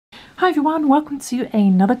Hi everyone, welcome to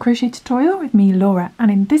another crochet tutorial with me, Laura, and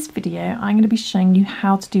in this video I'm going to be showing you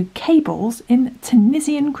how to do cables in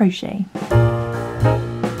Tunisian crochet.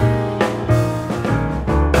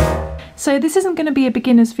 So this isn't going to be a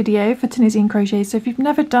beginner's video for Tunisian crochet, so if you've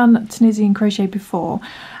never done Tunisian crochet before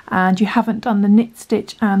and you haven't done the knit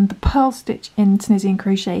stitch and the purl stitch in Tunisian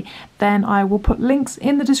crochet, then I will put links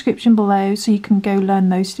in the description below so you can go learn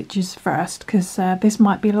those stitches first, because this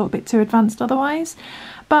might be a little bit too advanced otherwise.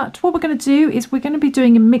 But what we're going to do is we're going to be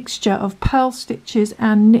doing a mixture of purl stitches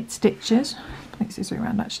and knit stitches. Place this way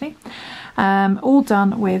around actually. All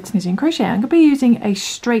done with Tunisian crochet. I'm going to be using a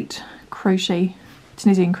straight crochet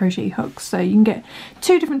Tunisian crochet hooks, so you can get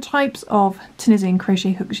two different types of Tunisian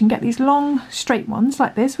crochet hooks. You can get these long straight ones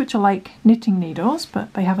like this, which are like knitting needles,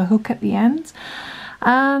 but they have a hook at the end.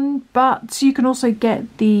 But you can also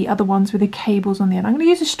get the other ones with the cables on the end. I'm going to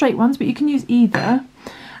use the straight ones, but you can use either.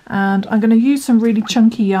 And I'm going to use some really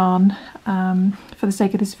chunky yarn for the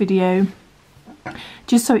sake of this video,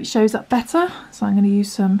 just so it shows up better. So I'm going to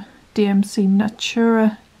use some DMC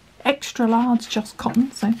Natura extra large just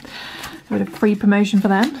cotton, so a bit of free promotion for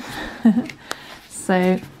them.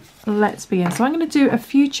 So let's begin. So I'm going to do a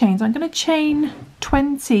few chains. I'm going to chain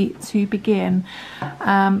 20 to begin,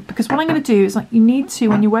 because what I'm going to do is, like, you need to,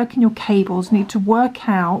 when you're working your cables, you need to work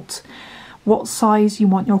out what size you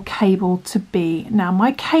want your cable to be. Now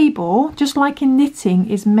my cable, just like in knitting,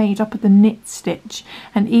 is made up of the knit stitch,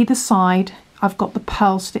 and either side I've got the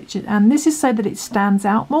purl stitches, and this is so that it stands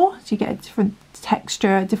out more, so you get a different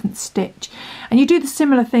texture, a different stitch, and you do the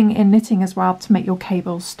similar thing in knitting as well to make your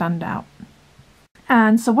cables stand out.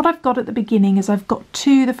 And so what I've got at the beginning is I've got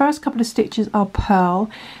the first couple of stitches are purl,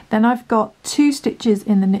 then I've got 2 stitches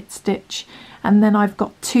in the knit stitch, and then I've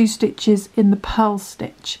got 2 stitches in the purl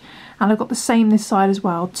stitch. And I've got the same this side as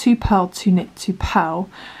well, 2 purl, 2 knit, 2 purl.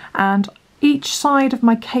 And each side of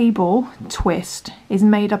my cable twist is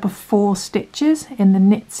made up of 4 stitches in the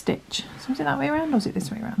knit stitch. So is it that way around or is it this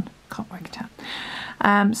way around? Can't work it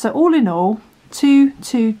out. So all in all, 2,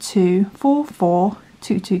 2, 2, 4, 4,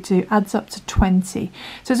 2, 2, 2 adds up to 20.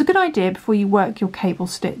 So it's a good idea before you work your cable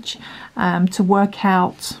stitch to work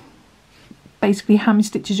out basically how many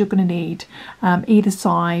stitches you're going to need either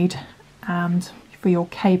side and for your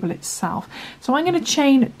cable itself. So I'm going to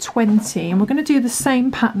chain 20, and we're going to do the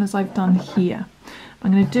same pattern as I've done here.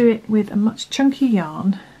 I'm going to do it with a much chunky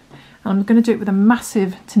yarn, and I'm going to do it with a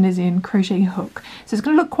massive Tunisian crochet hook. So it's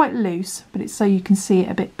going to look quite loose, but it's so you can see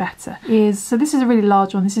it a bit better. So this is a really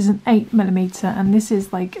large one. This is an 8mm, and this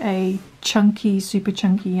is like a chunky, super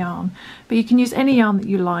chunky yarn. But you can use any yarn that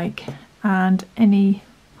you like and any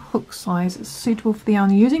hook size that's suitable for the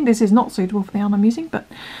yarn you're using. This is not suitable for the yarn I'm using, but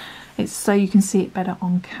it's so you can see it better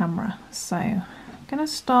on camera. So I'm going to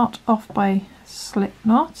start off by slip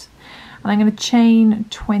knot, and I'm going to chain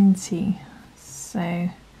 20. So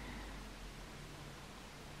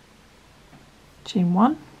chain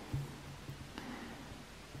 1,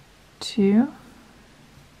 2,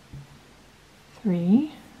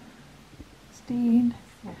 3, 16,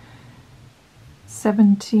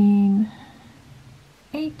 17,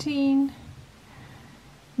 18,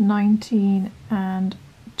 19 and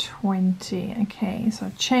 20. Okay, so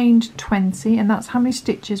I've chained 20, and that's how many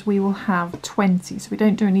stitches we will have, 20, so we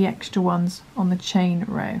don't do any extra ones on the chain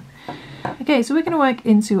row. Okay, so we're going to work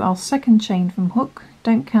into our second chain from hook.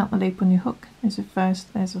 Don't count the loop on your hook. There's your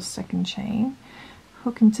first, there's your second chain.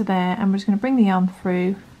 Hook into there, and we're just going to bring the yarn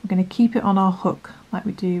through. We're going to keep it on our hook like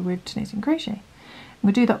we do with Tunisian crochet. And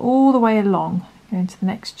we'll do that all the way along. Go into the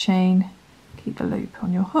next chain, keep the loop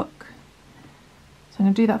on your hook. So I'm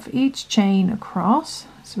going to do that for each chain across.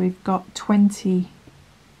 So we've got 20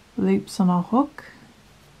 loops on our hook,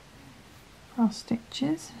 cross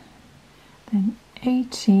stitches, then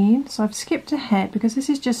 18. So I've skipped ahead because this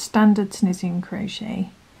is just standard Tunisian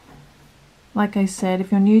crochet. Like I said,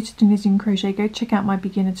 if you're new to Tunisian crochet, go check out my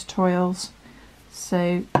beginner tutorials,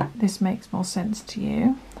 so this makes more sense to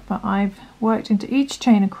you. But I've worked into each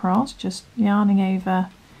chain across, just yarning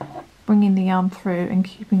over, bringing the yarn through and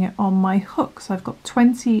keeping it on my hook. So I've got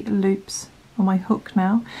 20 loops on my hook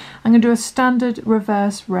now. I'm going to do a standard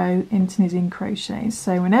reverse row in Tunisian crochet.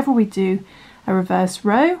 So whenever we do a reverse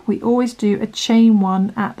row, we always do a chain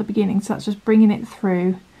 1 at the beginning. So that's just bringing it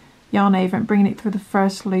through, yarn over and bringing it through the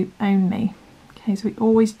first loop only. Okay, so we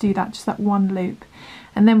always do that, just that 1 loop.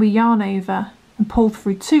 And then we yarn over and pull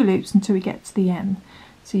through 2 loops until we get to the end.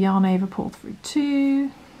 So yarn over, pull through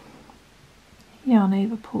 2, yarn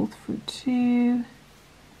over, pull through 2,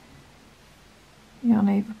 yarn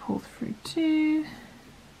over, pull through 2,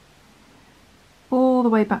 all the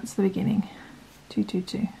way back to the beginning, 2, 2,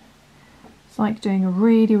 2. It's like doing a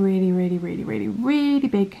really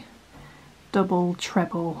big double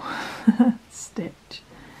treble stitch.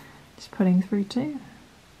 Just pulling through 2.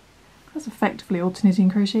 That's effectively all Tunisian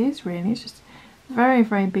crochet is really. It's just a very,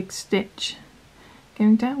 very big stitch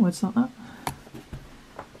going downwards like that.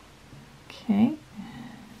 Okay.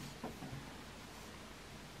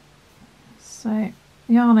 So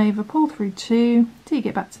yarn over, pull through 2 till you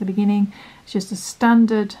get back to the beginning. It's just a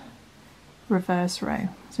standard reverse row.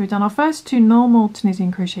 So we've done our first 2 normal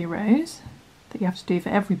Tunisian crochet rows that you have to do for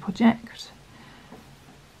every project,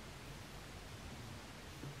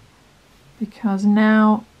 because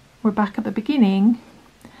now we're back at the beginning.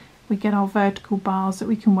 We get our vertical bars that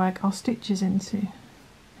we can work our stitches into.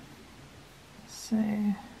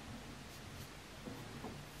 So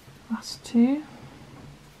last 2,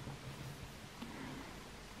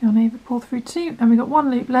 yarn over, pull through 2, and we've got 1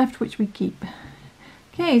 loop left which we keep.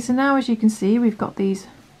 Okay, so now as you can see we've got these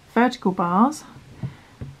vertical bars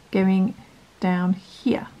going down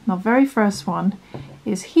here. Now the very first one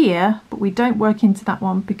is here, but we don't work into that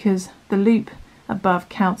one because the loop above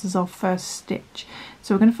counts as our first stitch.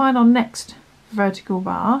 So we're going to find our next vertical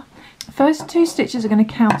bar. The first 2 stitches are going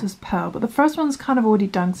to count as purl, but the first one's kind of already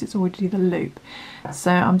done because it's already the loop.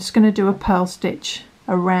 So I'm just going to do a purl stitch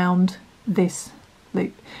around this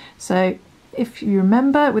loop. So if you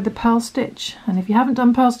remember with the purl stitch, and if you haven't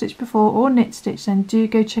done purl stitch before or knit stitch, then do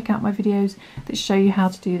go check out my videos that show you how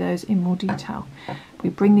to do those in more detail. We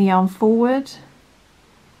bring the yarn forward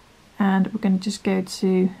and we're going to just go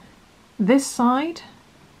to this side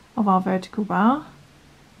of our vertical bar,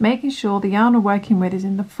 making sure the yarn we're working with is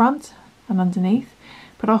in the front and underneath.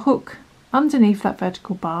 Put our hook underneath that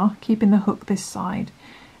vertical bar, keeping the hook this side.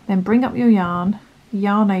 Then bring up your yarn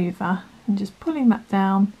over and just pulling that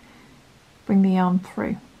down, bring the yarn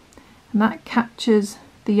through, and that captures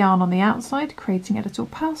the yarn on the outside, creating a little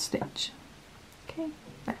purl stitch. Okay,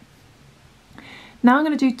 there. Now I'm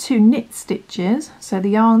going to do 2 knit stitches, so the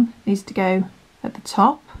yarn needs to go at the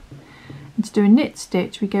top, and to do a knit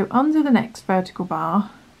stitch we go under the next vertical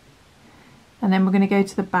bar, and then we're going to go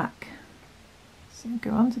to the back. So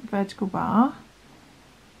go under the vertical bar.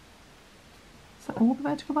 Is that all the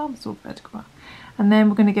vertical bar? That's all the vertical bar. And then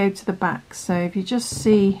we're going to go to the back. So if you just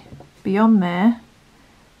see beyond there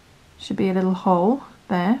should be a little hole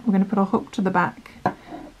there. We're going to put our hook to the back. I'm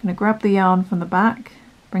going to grab the yarn from the back,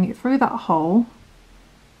 bring it through that hole,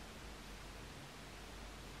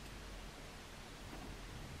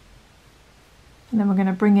 and then we're going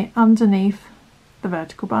to bring it underneath the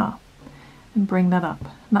vertical bar and bring that up.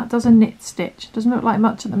 And that does a knit stitch. It doesn't look like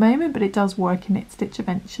much at the moment, but it does work a knit stitch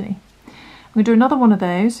eventually. I'm going to do another one of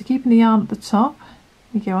those. So keeping the yarn at the top,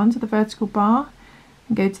 we go under the vertical bar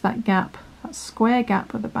and go to that gap, that square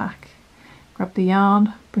gap at the back. Grab the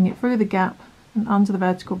yarn, bring it through the gap and under the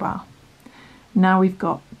vertical bar. Now we've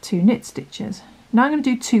got 2 knit stitches. Now I'm going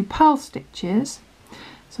to do 2 purl stitches.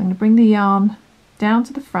 So I'm going to bring the yarn down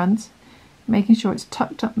to the front, making sure it's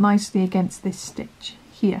tucked up nicely against this stitch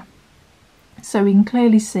here, so we can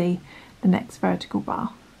clearly see the next vertical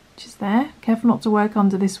bar, which is there. Careful not to work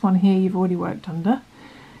under this one here you've already worked under.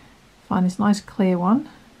 Find this nice clear one,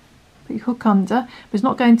 put your hook under, but it's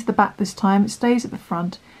not going to the back this time, it stays at the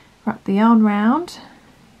front. Wrap the yarn round,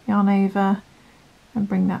 yarn over and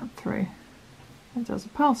bring that through. It does a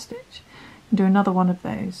purl stitch. And do another one of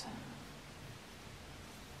those.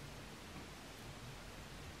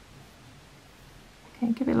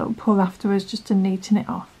 Okay, give it a little pull afterwards just to neaten it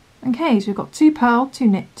off. Okay, so we've got 2 purl, 2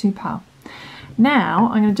 knit, 2 purl. Now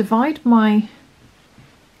I'm going to divide my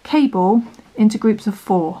cable into groups of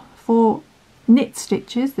 4. 4 knit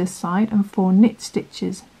stitches this side and 4 knit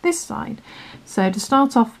stitches this side. So to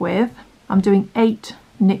start off with, I'm doing 8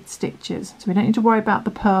 knit stitches. So we don't need to worry about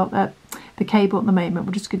the cable at the moment.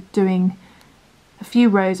 We're just doing a few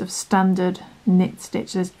rows of standard knit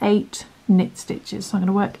stitches. There's 8 knit stitches. So I'm going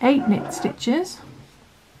to work 8 knit stitches.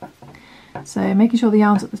 So making sure the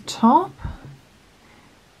yarn's at the top,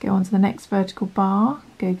 go on to the next vertical bar,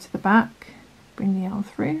 go to the back, bring the yarn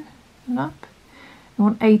through and up. I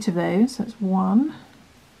want 8 of those, so that's 1,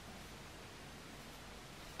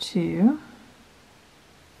 2,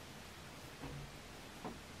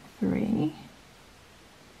 3.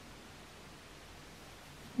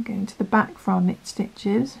 I'm going to the back for our knit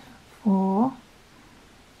stitches, 4,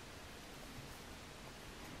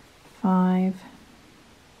 5,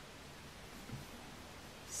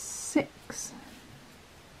 6,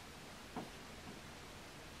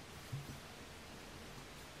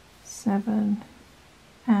 7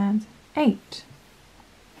 and 8.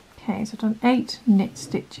 Okay, so I've done 8 knit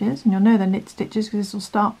stitches, and you'll know they're knit stitches because this will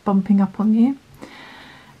start bumping up on you.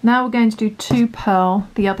 Now we're going to do 2 purl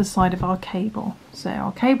the other side of our cable. So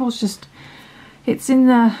our cable's just It's in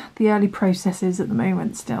the early processes at the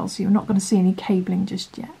moment still, so you're not going to see any cabling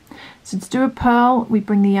just yet. So to do a purl, we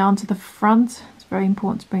bring the yarn to the front. It's very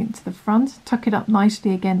important to bring it to the front. Tuck it up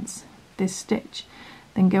nicely against this stitch,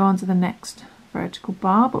 then go on to the next vertical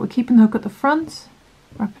bar, but we're keeping the hook at the front,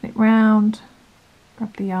 wrapping it round,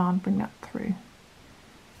 grab the yarn, bring that through,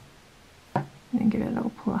 and then give it a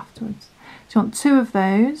little pull afterwards. So you want 2 of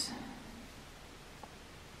those.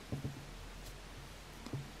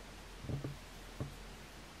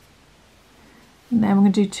 And then we're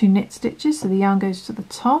going to do 2 knit stitches, so the yarn goes to the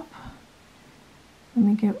top, then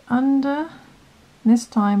we go under, and this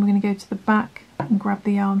time we're going to go to the back and grab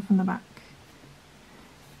the yarn from the back,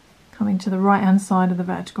 coming to the right hand side of the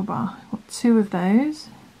vertical bar. I've got 2 of those.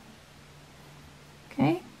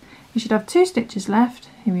 Okay, you should have 2 stitches left.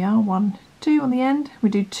 Here we are, 1, 2 on the end. We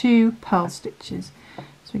do 2 purl stitches.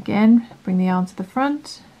 So again, bring the yarn to the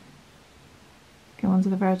front, go onto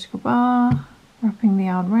the vertical bar, wrapping the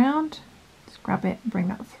yarn round. Grab it, bring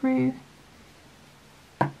that through,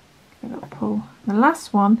 give it a little pull. The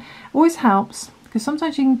last one always helps, because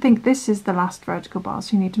sometimes you can think this is the last vertical bar,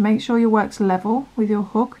 so you need to make sure your work's level with your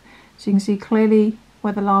hook so you can see clearly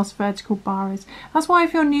where the last vertical bar is. That's why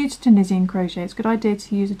if you're new to Tunisian crochet, it's a good idea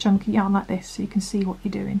to use a chunky yarn like this so you can see what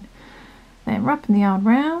you're doing. Then wrapping the yarn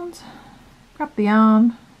round, grab the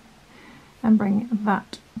yarn and bring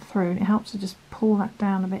that through, and it helps to just pull that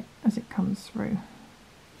down a bit as it comes through.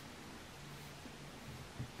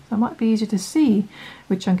 It might be easier to see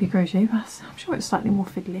with chunky crochet, but I'm sure it's slightly more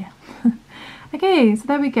fiddlier. Okay, so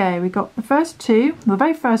there we go. We got the first 2. The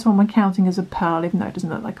very first one we're counting as a purl, even though it doesn't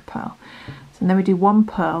look like a purl. So then we do 1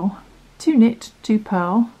 purl, 2 knit, 2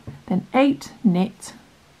 purl, then 8 knit,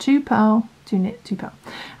 2 purl, 2 knit, 2 purl.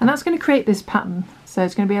 And that's going to create this pattern. So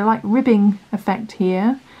it's going to be a like ribbing effect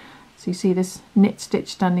here. So you see this knit stitch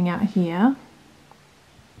standing out here.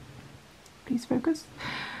 Please focus.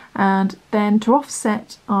 And then to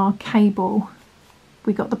offset our cable,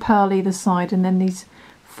 we got the purl either side, and then these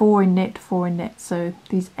 4 in knit, 4 in knit, so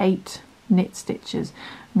these 8 knit stitches.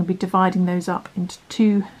 I'm going to be dividing those up into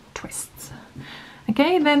 2 twists.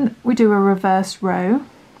 Okay, then we do a reverse row,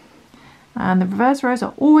 and the reverse rows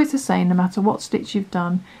are always the same no matter what stitch you've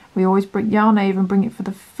done. We always bring yarn over and bring it for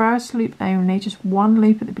the first loop only, just 1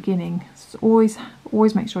 loop at the beginning. So always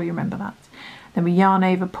make sure you remember that. Then we yarn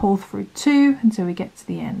over, pull through 2 until we get to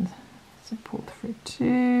the end. So pull through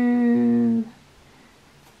 2.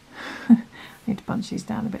 I need to bunch these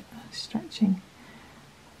down a bit, stretching.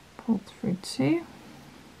 Pull through 2.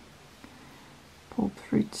 Pull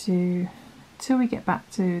through 2 till we get back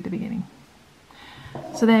to the beginning.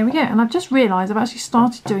 So there we go, and I've just realised I've actually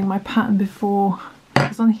started doing my pattern before,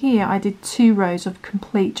 because on here I did 2 rows of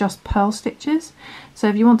complete just purl stitches. So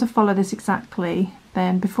if you want to follow this exactly,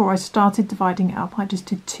 then before I started dividing it up I just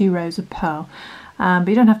did 2 rows of purl, but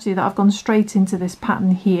you don't have to do that. I've gone straight into this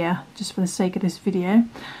pattern here just for the sake of this video,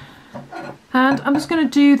 and I'm just going to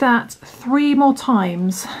do that 3 more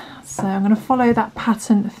times. So I'm going to follow that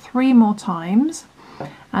pattern 3 more times,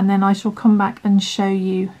 and then I shall come back and show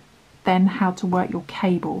you then how to work your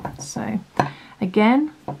cable. So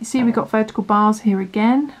again, you see we've got vertical bars here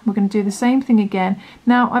again. We're going to do the same thing again.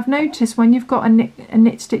 Now I've noticed when you've got a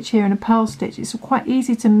knit stitch here and a purl stitch, it's quite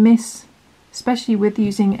easy to miss, especially with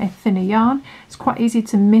using a thinner yarn. It's quite easy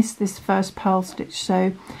to miss this first purl stitch.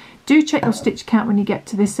 So do check your stitch count when you get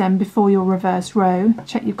to this end before your reverse row.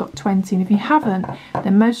 Check you've got 20, and if you haven't,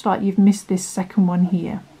 then most likely you've missed this second one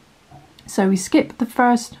here. So we skip the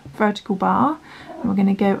first vertical bar, and we're going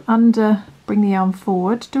to go under, bring the yarn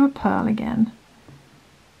forward, do a purl again,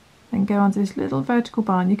 then go onto this little vertical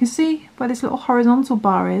bar, and you can see where this little horizontal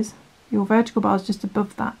bar is. Your vertical bar is just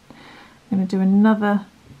above that. I'm going to do another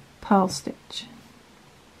purl stitch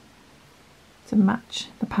to match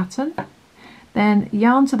the pattern, then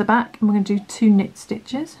yarn to the back, and we're going to do 2 knit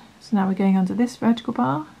stitches. So now we're going under this vertical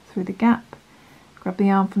bar, through the gap, grab the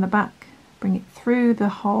yarn from the back, bring it through the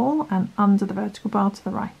hole and under the vertical bar to the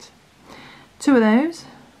right. 2 of those,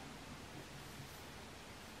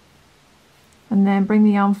 and then bring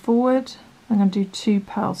the yarn forward. I'm going to do 2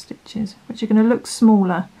 purl stitches, which are going to look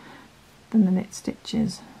smaller than the knit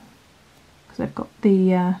stitches because they've got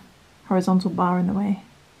the horizontal bar in the way.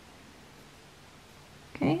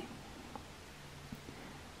 Okay,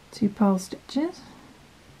 2 purl stitches.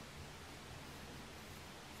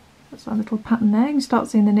 That's our little pattern there. You can start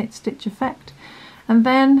seeing the knit stitch effect, and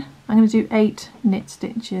then I'm going to do 8 knit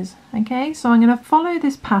stitches. Okay, so I'm going to follow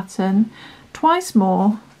this pattern twice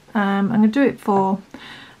more. I'm going to do it for,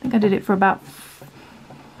 I think I did it for about,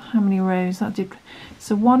 how many rows I did?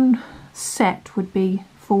 So one set would be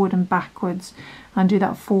forward and backwards, and do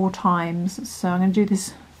that 4 times. So I'm going to do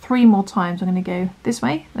this 3 more times. I'm going to go this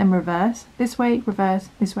way, then reverse, this way,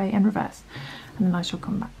 and reverse, and then I shall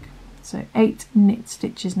come back. So 8 knit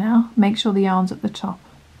stitches now. Make sure the yarn's at the top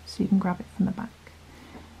so you can grab it from the back.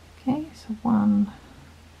 Okay, so 1,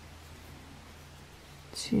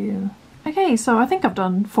 2. Okay, so I think I've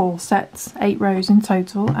done 4 sets, 8 rows in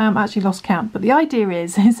total. I actually lost count, but the idea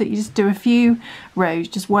is that you just do a few rows,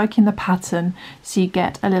 just working the pattern so you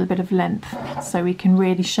get a little bit of length so we can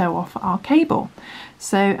really show off our cable.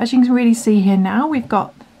 So as you can really see here now, we've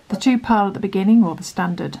got the 2 purl at the beginning, or the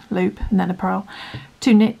standard loop, and then a purl,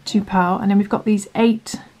 2 knit, 2 purl, and then we've got these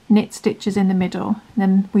 8 knit stitches in the middle, and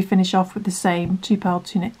then we finish off with the same 2 purl,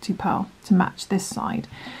 2 knit, 2 purl to match this side.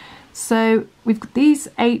 So we've got these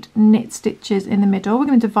 8 knit stitches in the middle. We're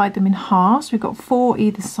going to divide them in half, so we've got 4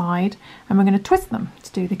 either side, and we're going to twist them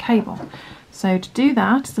to do the cable. So to do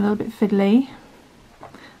that, it's a little bit fiddly.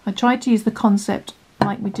 I tried to use the concept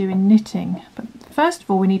like we do in knitting, but first of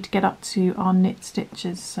all we need to get up to our knit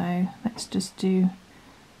stitches. So let's just do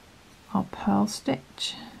our purl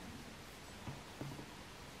stitch,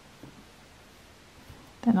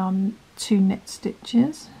 then our 2 knit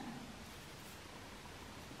stitches,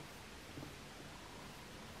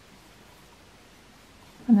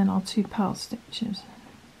 and then our 2 purl stitches,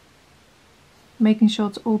 making sure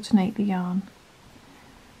to alternate the yarn.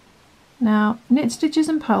 Now, knit stitches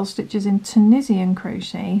and purl stitches in Tunisian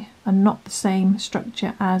crochet are not the same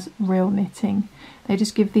structure as real knitting. They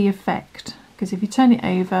just give the effect, because if you turn it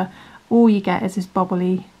over, all you get is this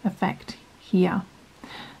bobbly effect here.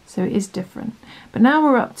 So it is different. But now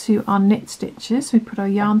we're up to our knit stitches, so we put our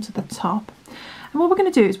yarn to the top. And what we're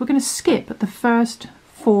going to do is we're going to skip the first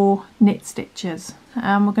 4 knit stitches,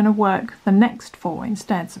 and we're going to work the next 4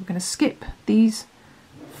 instead. So we're going to skip these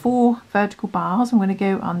 4 vertical bars. I'm going to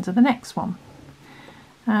go under the next one,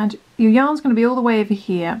 and your yarn's going to be all the way over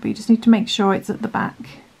here, but you just need to make sure it's at the back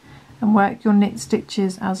and work your knit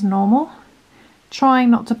stitches as normal, trying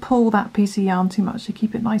not to pull that piece of yarn too much to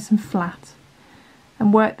keep it nice and flat,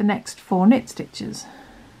 and work the next 4 knit stitches.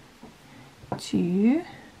 2,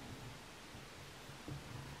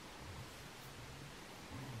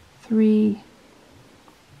 3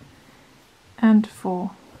 and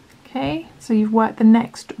 4. Okay, so you've worked the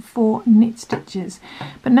next 4 knit stitches,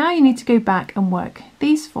 but now you need to go back and work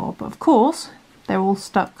these 4, but of course they're all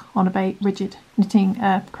stuck on a very rigid knitting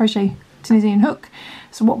crochet Tunisian hook.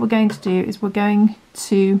 So what we're going to do is we're going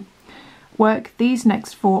to work these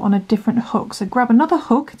next 4 on a different hook. So grab another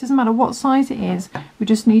hook, it doesn't matter what size it is, we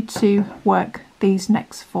just need to work these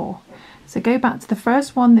next 4. So go back to the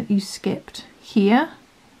first one that you skipped here,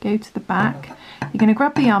 go to the back, you're going to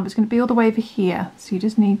grab the yarn, but it's going to be all the way over here, so you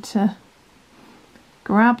just need to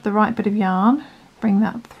grab the right bit of yarn, bring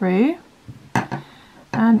that through,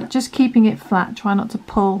 and just keeping it flat, try not to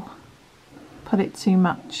pull it too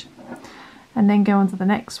much, and then go on to the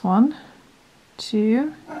next one.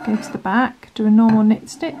 2, go to the back, do a normal knit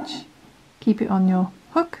stitch, keep it on your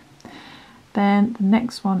hook, then the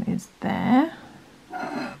next one is there,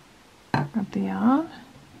 grab the yarn,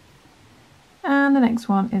 and the next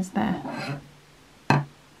one is there,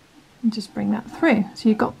 and just bring that through. So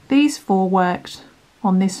you've got these 4 worked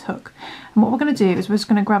on this hook, and what we're going to do is we're just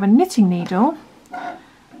going to grab a knitting needle.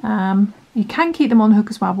 You can keep them on the hook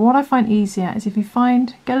as well, but what I find easier is if you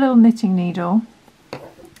get a little knitting needle,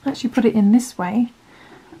 actually put it in this way,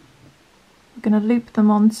 we're going to loop them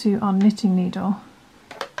onto our knitting needle,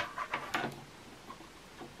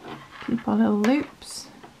 keep our little loops.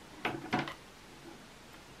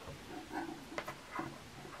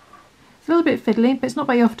 It's a little bit fiddly, but it's not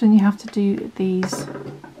very often you have to do these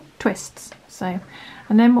twists. So,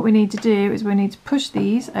 and then what we need to do is we need to push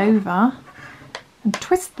these over and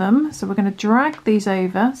twist them. So we're going to drag these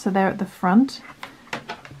over so they're at the front,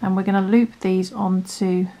 and we're going to loop these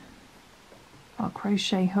onto our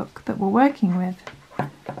crochet hook that we're working with.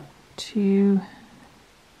 2,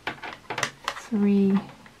 3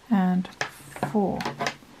 and 4.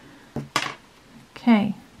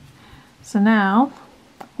 Okay, so now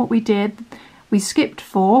what we did, we skipped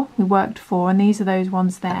 4, we worked 4, and these are those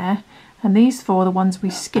ones there, and these 4 are the ones we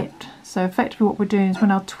skipped. So effectively what we're doing is we're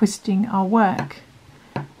now twisting our work,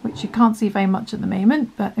 which you can't see very much at the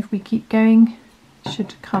moment, but if we keep going it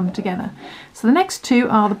should come together. So the next 2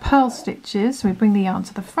 are the purl stitches, so we bring the yarn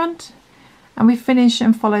to the front and we finish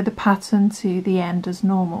and follow the pattern to the end as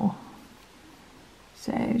normal.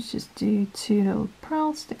 So let's just do 2 little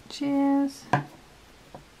purl stitches.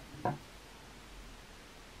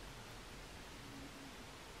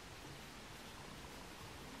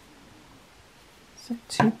 So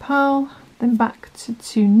 2 purl, then back to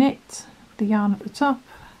 2 knit, the yarn at the top,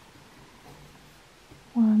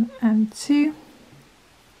 1 and 2,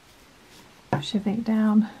 push everything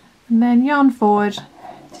down, and then yarn forward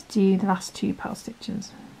to do the last 2 purl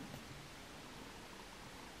stitches.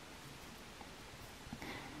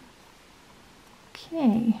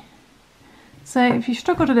 Okay, so if you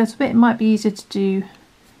struggled a little bit, it might be easier to do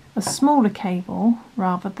a smaller cable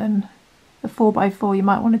rather than the 4x4. You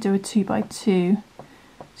might want to do a 2x2,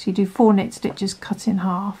 so you do 4 knit stitches cut in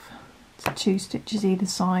half, so 2 stitches either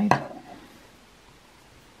side.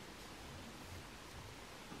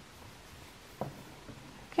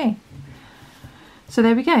 Okay, so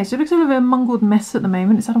there we go. So it looks a little bit of a mungled mess at the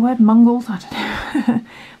moment. Is that a word, mungled? I don't know.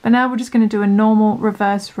 But now we're just going to do a normal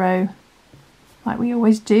reverse row like we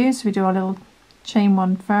always do. So we do our little chain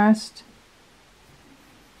 1 first.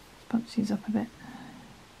 Let's bunch these up a bit.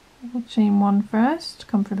 We'll chain 1 first,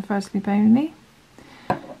 come through the first loop only,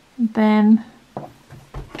 and then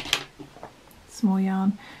small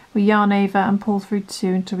yarn. We yarn over and pull through 2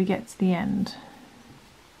 until we get to the end.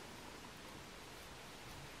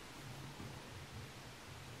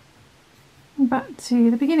 And back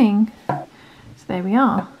to the beginning. So there we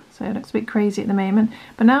are. So it looks a bit crazy at the moment,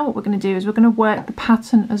 but now what we're going to do is we're going to work the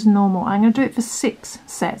pattern as normal. I'm going to do it for 6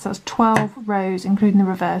 sets, that's 12 rows including the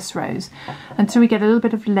reverse rows, until we get a little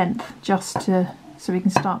bit of length, just to so we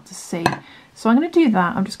can start to see. So I'm going to do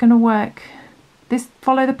that. I'm just going to work this,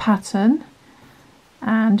 follow the pattern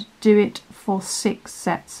and do it for 6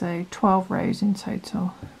 sets, so 12 rows in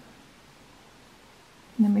total.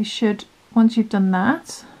 And then we should, once you've done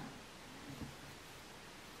that,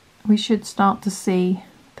 we should start to see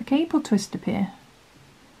the cable twist appear.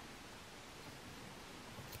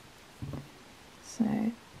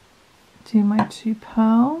 So do my 2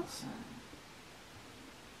 purls.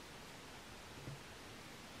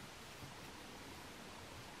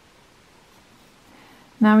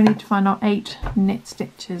 Now we need to find our 8 knit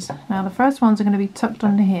stitches. Now the first ones are going to be tucked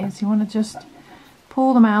under here, so you want to just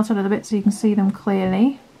pull them out a little bit so you can see them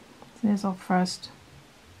clearly. So there's our first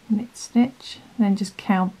knit stitch, and then just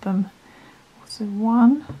count them. So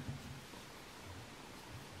 1,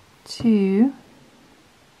 2,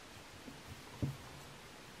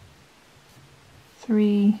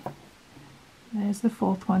 3, there's the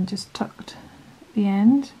 4th one just tucked at the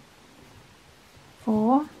end,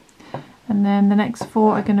 4, and then the next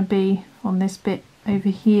 4 are going to be on this bit over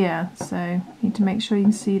here, so you need to make sure you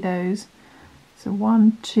can see those. So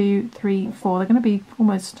 1, 2, 3, 4, they're going to be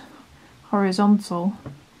almost horizontal.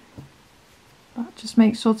 But just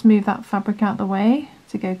make sure to move that fabric out the way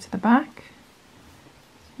to go to the back.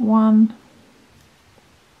 1,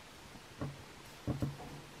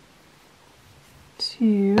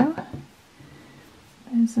 2,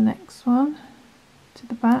 there's the next one to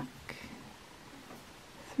the back,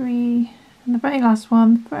 3, and the very last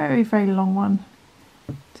one, very long one,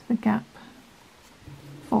 to the gap,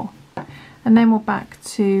 4. And then we're back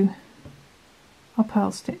to our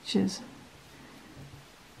purl stitches.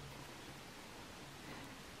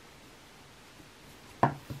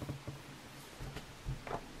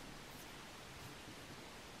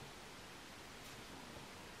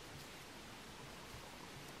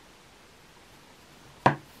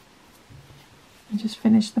 And just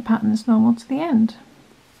finish the pattern as normal to the end.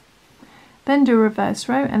 Then do a reverse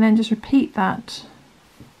row and then just repeat that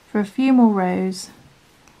for a few more rows,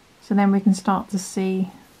 so then we can start to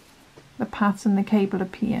see the pattern, the cable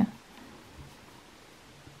appear.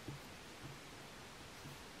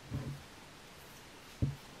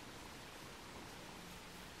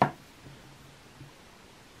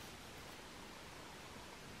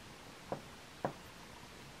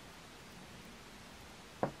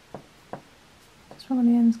 One of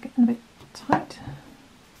the ends getting a bit tight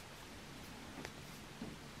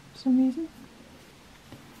for some reason.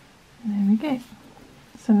 And there we go.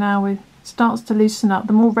 So now it starts to loosen up.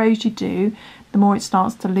 The more rows you do, the more it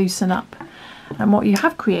starts to loosen up. And what you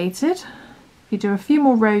have created, if you do a few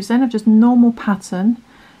more rows then of just normal pattern,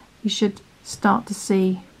 you should start to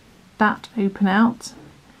see that open out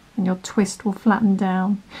and your twist will flatten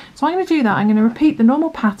down. So I'm going to do that. I'm going to repeat the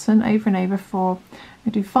normal pattern over and over for, I'm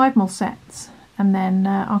going to do 5 more sets. And then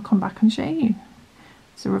I'll come back and show you.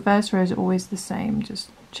 So reverse rows are always the same, just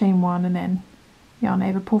chain 1 and then yarn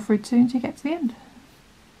over, pull through 2 until you get to the end.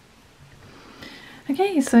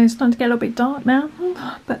 Okay, so it's starting to get a little bit dark now,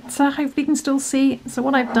 but hopefully you can still see. So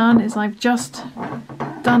what I've done is I've just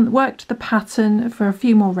worked the pattern for a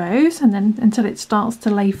few more rows, and then until it starts to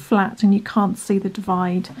lay flat and you can't see the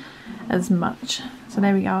divide as much. So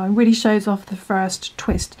there we go, it really shows off the first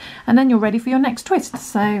twist, and then you're ready for your next twist.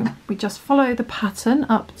 So we just follow the pattern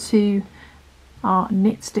up to our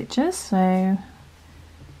knit stitches. So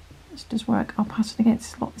let's just work our pattern again.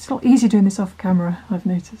 It's a lot easier doing this off camera, I've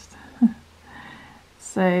noticed.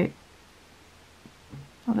 So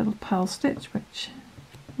our little purl stitch, which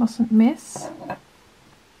mustn't miss.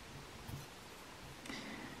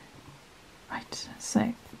 Right,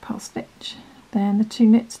 so purl stitch, then the 2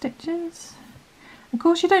 knit stitches. Of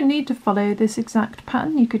course you don't need to follow this exact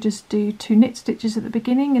pattern, you could just do 2 knit stitches at the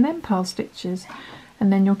beginning and then purl stitches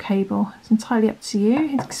and then your cable. It's entirely up to you,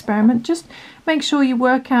 it's experiment. Just make sure you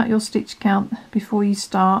work out your stitch count before you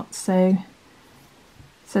start so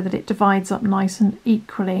that it divides up nice and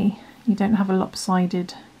equally. You don't have a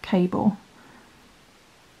lopsided cable.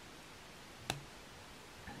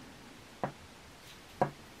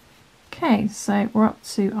 Okay, so we're up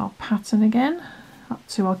to our pattern again, up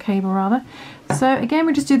to our cable rather. So again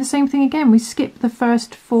we just do the same thing again. We skip the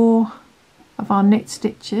first 4 of our knit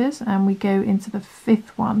stitches and we go into the 5th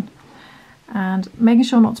one, and making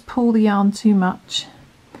sure not to pull the yarn too much.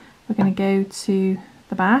 We're going to go to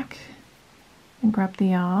the back and grab the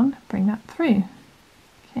yarn, bring that through.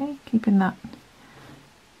 Okay, keeping that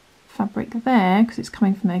fabric there because it's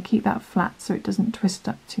coming from there, keep that flat so it doesn't twist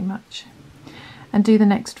up too much. And do the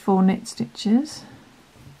next 4 knit stitches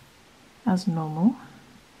as normal.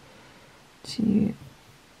 2,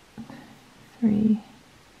 3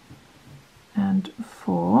 and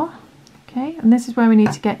 4. Okay, and this is where we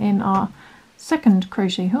need to get in our 2nd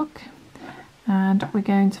crochet hook, and we're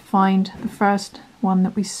going to find the first one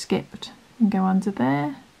that we skipped and go under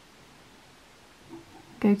there,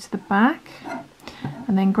 go to the back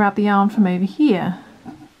and then grab the yarn from over here.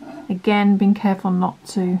 Again, being careful not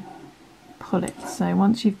to pull it, so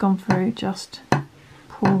once you've gone through just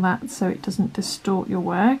pull that so it doesn't distort your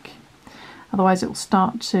work, otherwise it will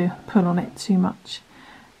start to pull on it too much.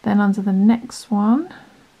 Then under the next one,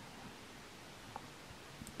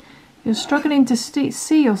 if you're struggling to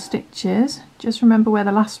see your stitches, just remember where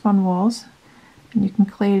the last one was and you can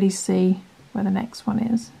clearly see where the next one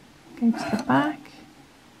is. Go to the back,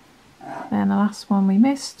 then the last one we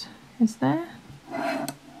missed is there,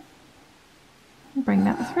 and bring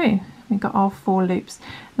that through. We've got our 4 loops.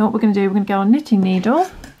 Now what we're going to do, we're going to go on knitting needle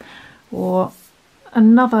or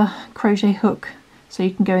another crochet hook so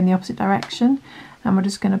you can go in the opposite direction, and we're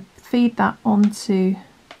just going to feed that onto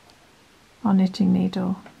our knitting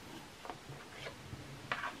needle.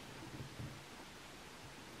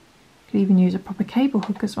 You could even use a proper cable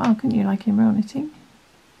hook as well, couldn't you, like in real knitting?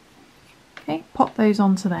 Okay, pop those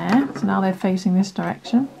onto there, so now they're facing this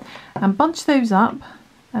direction, and bunch those up,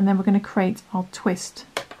 and then we're going to create our twist.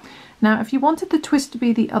 Now if you wanted the twist to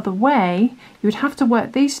be the other way, you would have to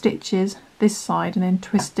work these stitches this side and then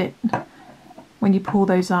twist it. When you pull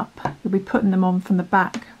those up, you'll be putting them on from the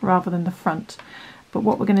back rather than the front. But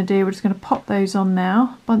what we're going to do, we're just going to pop those on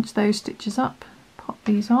now, bunch those stitches up, pop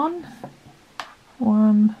these on.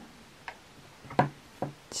 1,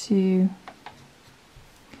 2,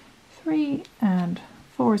 3 and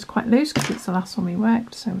 4 is quite loose because it's the last one we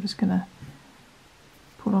worked, so we're just going to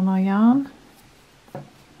pull on our yarn.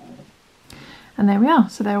 And there we are,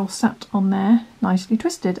 so they're all sat on there nicely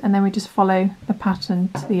twisted, and then we just follow the pattern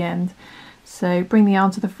to the end. So bring the yarn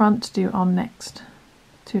to the front to do our next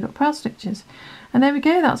 2 little purl stitches, and there we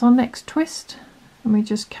go, that's our next twist, and we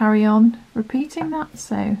just carry on repeating that,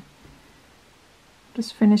 so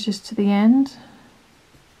just finishes to the end.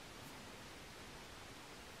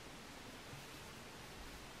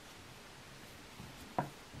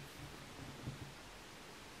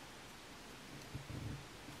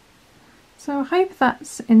 So I hope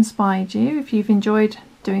that's inspired you. If you've enjoyed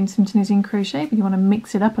doing some Tunisian crochet, but you want to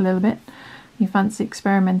mix it up a little bit, you fancy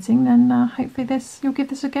experimenting, then hopefully you'll give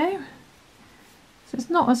this a go. So it's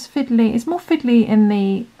not as fiddly, it's more fiddly in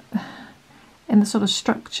the sort of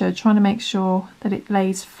structure, trying to make sure that it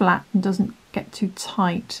lays flat and doesn't get too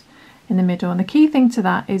tight in the middle. And the key thing to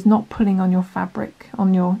that is not pulling on your fabric,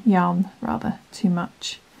 on your yarn rather, too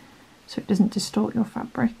much, so it doesn't distort your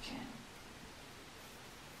fabric.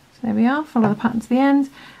 There we are, follow the pattern to the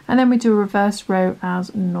end, and then we do a reverse row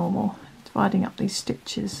as normal, dividing up these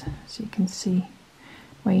stitches so you can see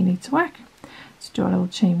where you need to work. Let's do a little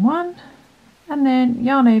chain 1 and then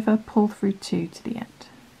yarn over, pull through 2 to the end.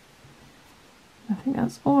 I think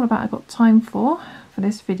that's all about I've got time for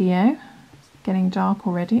this video. It's getting dark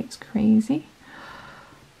already, it's crazy.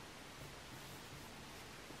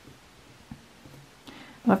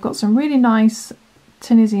 But I've got some really nice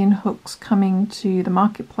Tunisian hooks coming to the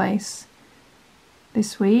marketplace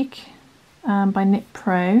this week by Knit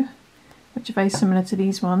Pro, which are very similar to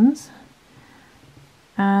these ones.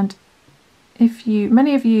 And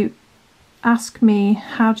many of you ask me,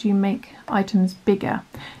 how do you make items bigger?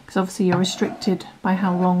 Because obviously you're restricted by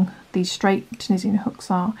how long these straight Tunisian hooks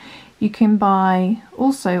are. You can buy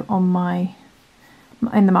also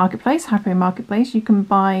in the marketplace, Happy Marketplace, you can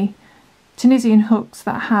buy Tunisian hooks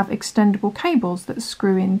that have extendable cables that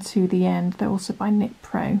screw into the end. They're also by Knit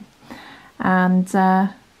Pro, and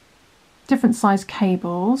different size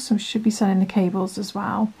cables, so we should be selling the cables as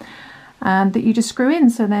well, and that you just screw in.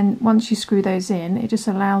 So then once you screw those in, it just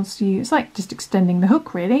allows you, it's like just extending the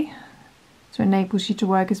hook really, so it enables you to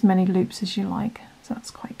work as many loops as you like, so that's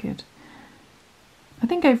quite good. I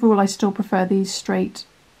think overall I still prefer these straight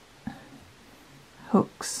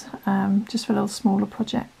hooks, just for little smaller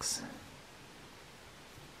projects.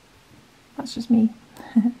 That's just me.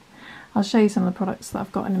 I'll show you some of the products that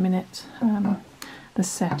I've got in a minute, the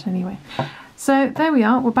set anyway. So there we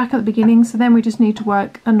are, we're back at the beginning, so then we just need to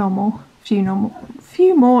work a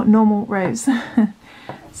few more normal rows.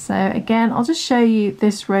 So again, I'll just show you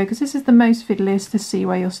this row because this is the most fiddliest to see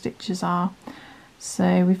where your stitches are.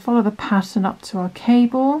 So we follow the pattern up to our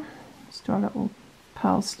cable, let's do our little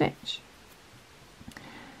purl stitch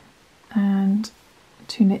and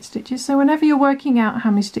 2 knit stitches. So whenever you're working out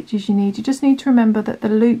how many stitches you need, you just need to remember that the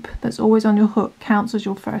loop that's always on your hook counts as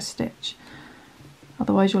your first stitch.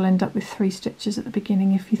 Otherwise you'll end up with 3 stitches at the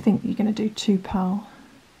beginning if you think you're going to do 2 purl.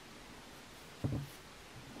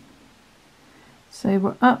 So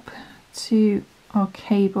we're up to our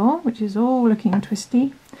cable, which is all looking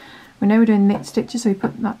twisty. We know we're doing knit stitches, so we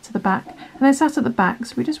put that to the back, and then sat at the back,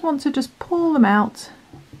 so we just want to just pull them out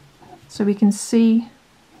so we can see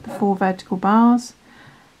the 4 vertical bars,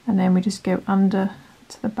 and then we just go under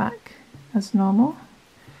to the back as normal.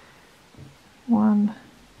 1,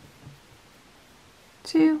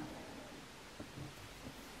 2,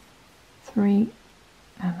 3,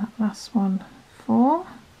 and that last one 4,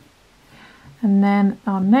 and then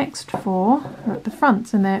our next 4 are at the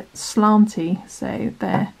front, and they're slanty, so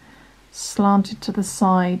they're slanted to the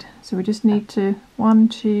side, so we just need to 1,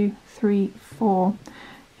 2, 3, 4,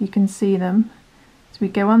 if you can see them. So we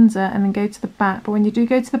go under and then go to the back, but when you do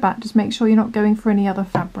go to the back, just make sure you're not going for any other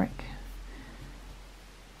fabric.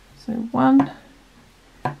 So 1,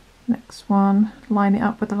 next one, line it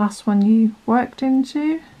up with the last one you worked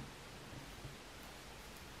into,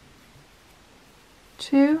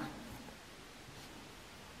 2,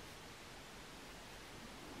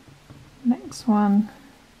 next one,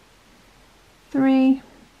 3,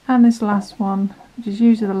 and this last one, which is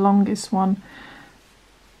usually the longest one,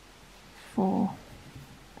 4.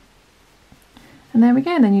 And there we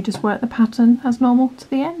go, then you just work the pattern as normal to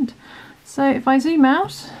the end. So if I zoom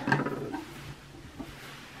out,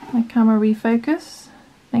 my camera refocus,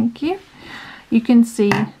 thank you, you can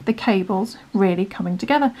see the cables really coming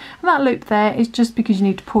together. And that loop there is just because you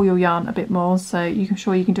need to pull your yarn a bit more, so I'm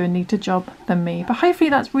sure you can do a neater job than me. But hopefully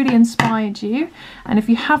that's really inspired you, and if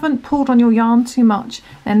you haven't pulled on your yarn too much,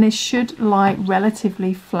 then this should lie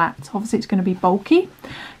relatively flat. Obviously it's going to be bulky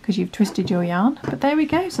because you've twisted your yarn, but there we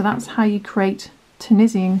go. So that's how you create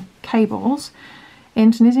Tunisian cables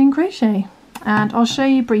in Tunisian crochet, and I'll show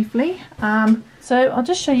you briefly. So I'll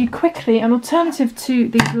just show you quickly an alternative to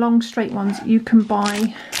these long straight ones. You can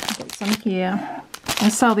buy, I've got some here, I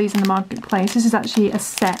sell these in the marketplace. This is actually a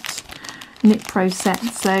set, Knit Pro set.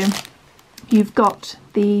 So you've got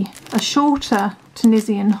a shorter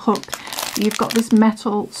Tunisian hook, you've got this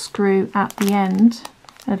metal screw at the end,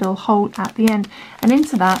 a little hole at the end, and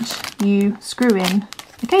into that you screw in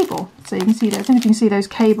the cable. So you can see those, and if you can see those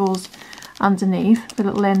cables underneath, the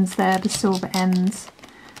little ends there, the silver ends,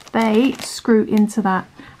 they screw into that,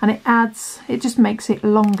 and it just makes it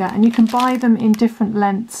longer, and you can buy them in different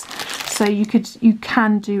lengths. So you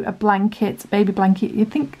can do a blanket, baby blanket. You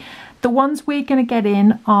think the ones we're going to get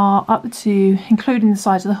in are up to, including the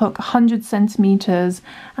size of the hook, 100 centimeters.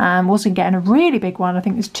 We're also getting a really big one, I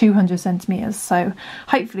think it's 200 centimeters. So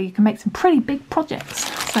hopefully you can make some pretty big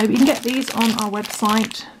projects. So you can get these on our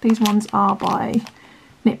website. These ones are by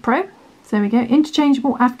Knit Pro. So there we go,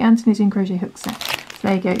 interchangeable Afghan Tunisian crochet hook set. So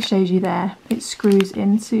there you go, it shows you there. It screws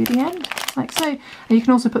into the end, like so. And you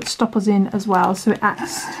can also put stoppers in as well, so it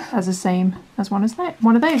acts as the same as one of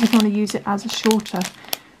those if you want to use it as a shorter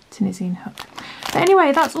Tunisian hook. But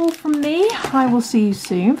anyway, that's all from me. I will see you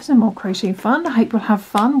soon for some more crochet fun. I hope you'll have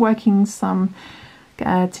fun working some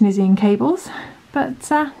Tunisian cables. But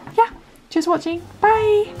yeah, cheers for watching.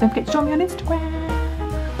 Bye. Don't forget to join me on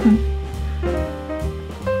Instagram.